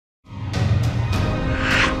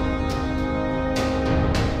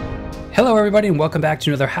Hello everybody and welcome back to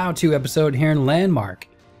another how-to episode here in Landmark.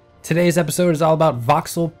 Today's episode is all about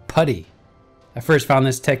Voxel Putty. I first found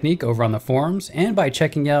this technique over on the forums and by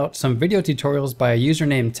checking out some video tutorials by a user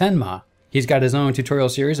named Tenma. He's got his own tutorial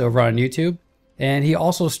series over on YouTube and he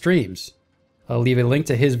also streams. I'll leave a link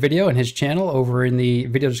to his video and his channel over in the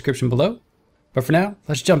video description below. But for now,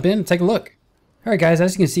 let's jump in and take a look. Alright guys,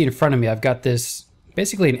 as you can see in front of me, I've got this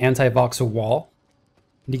basically an anti-voxel wall.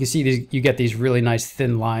 And you can see these, you get these really nice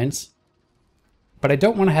thin lines. But I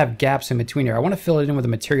don't want to have gaps in between here. I want to fill it in with a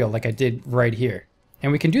material like I did right here.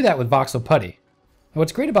 And we can do that with Voxel Putty. And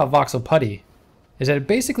what's great about Voxel Putty is that it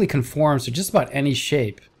basically conforms to just about any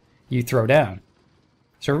shape you throw down.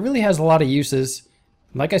 So it really has a lot of uses.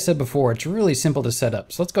 Like I said before, it's really simple to set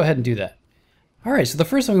up. So let's go ahead and do that. Alright, so the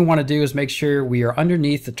first thing we want to do is make sure we are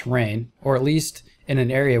underneath the terrain, or at least in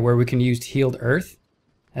an area where we can use healed earth.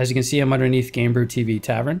 As you can see, I'm underneath Gamebrewtv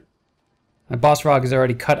Tavern. My boss frog has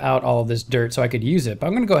already cut out all of this dirt so I could use it, but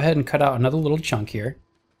I'm going to go ahead and cut out another little chunk here.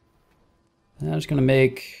 And I'm just going to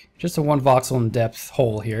make just a 1 voxel in depth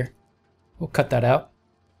hole here. We'll cut that out.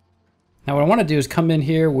 Now what I want to do is come in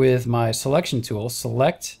here with my selection tool,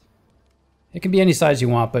 select. It can be any size you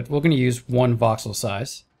want, but we're going to use 1 voxel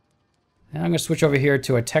size. And I'm going to switch over here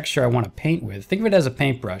to a texture I want to paint with. Think of it as a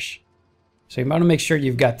paintbrush. So you want to make sure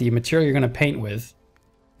you've got the material you're going to paint with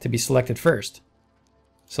to be selected first.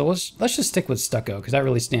 So let's just stick with stucco because that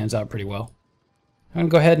really stands out pretty well. I'm going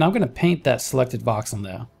to go ahead and I'm going to paint that selected voxel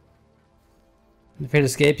now. If I hit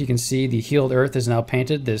escape, you can see the healed earth is now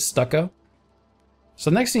painted, this stucco. So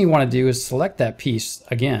the next thing you want to do is select that piece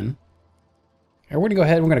again. And we're going to go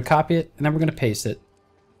ahead, we're going to copy it, and then we're going to paste it.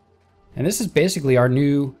 And this is basically our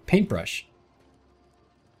new paintbrush.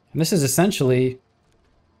 And this is essentially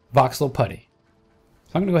Voxel Putty.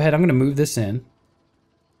 So I'm going to go ahead, I'm going to move this in.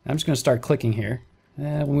 I'm just going to start clicking here.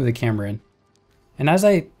 We'll move the camera in. And as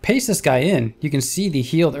I paste this guy in, you can see the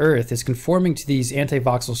healed earth is conforming to these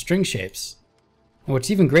anti-voxel string shapes. And what's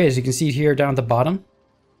even great is you can see here down at the bottom,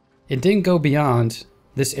 it didn't go beyond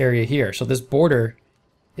this area here. So this border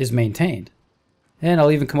is maintained. And I'll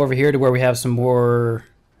even come over here to where we have some more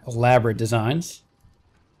elaborate designs.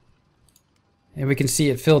 And we can see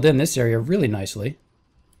it filled in this area really nicely.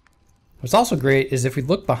 What's also great is if we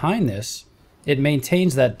look behind this, it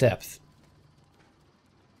maintains that depth.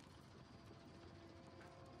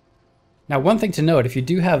 Now one thing to note, if you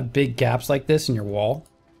do have big gaps like this in your wall,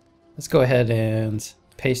 let's go ahead and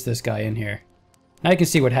paste this guy in here. Now you can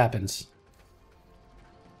see what happens.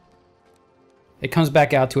 It comes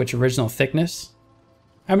back out to its original thickness.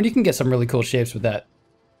 I mean, you can get some really cool shapes with that.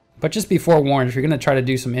 But just be forewarned, if you're going to try to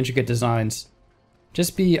do some intricate designs,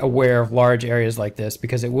 just be aware of large areas like this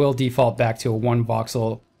because it will default back to a 1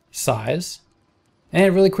 voxel size.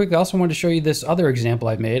 And really quickly, I also wanted to show you this other example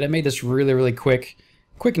I've made. I made this really quick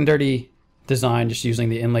and dirty design just using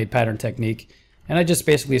the inlaid pattern technique. And I just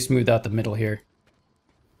basically smoothed out the middle here.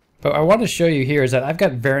 But what I want to show you here is that I've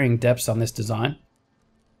got varying depths on this design.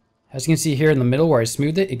 As you can see here in the middle where I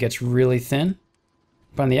smoothed it, it gets really thin.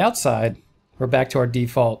 But on the outside, we're back to our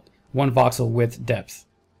default 1 voxel width depth.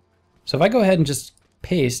 So if I go ahead and just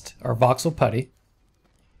paste our Voxel Putty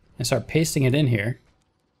and start pasting it in here.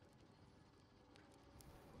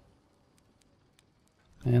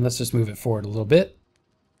 And let's just move it forward a little bit.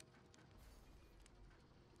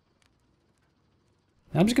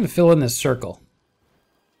 Now I'm just going to fill in this circle.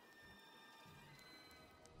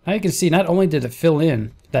 Now you can see not only did it fill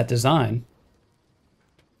in that design,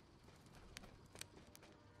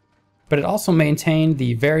 but it also maintained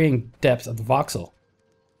the varying depth of the voxel.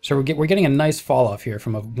 So we're getting a nice fall off here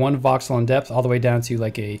from a 1 voxel in depth all the way down to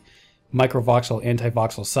like a micro voxel,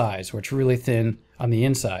 anti-voxel size, where it's really thin on the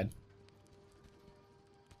inside.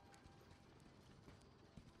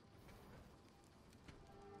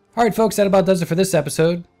 Alright folks, that about does it for this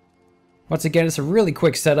episode. Once again, it's a really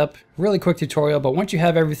quick setup, really quick tutorial, but once you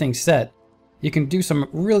have everything set, you can do some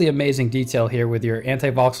really amazing detail here with your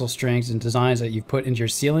anti-voxel strings and designs that you've put into your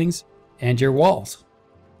ceilings and your walls.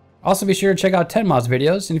 Also be sure to check out Tenma's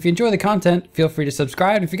videos, and if you enjoy the content, feel free to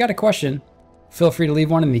subscribe. And if you got a question, feel free to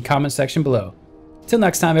leave one in the comment section below. Till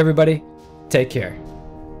next time everybody, take care.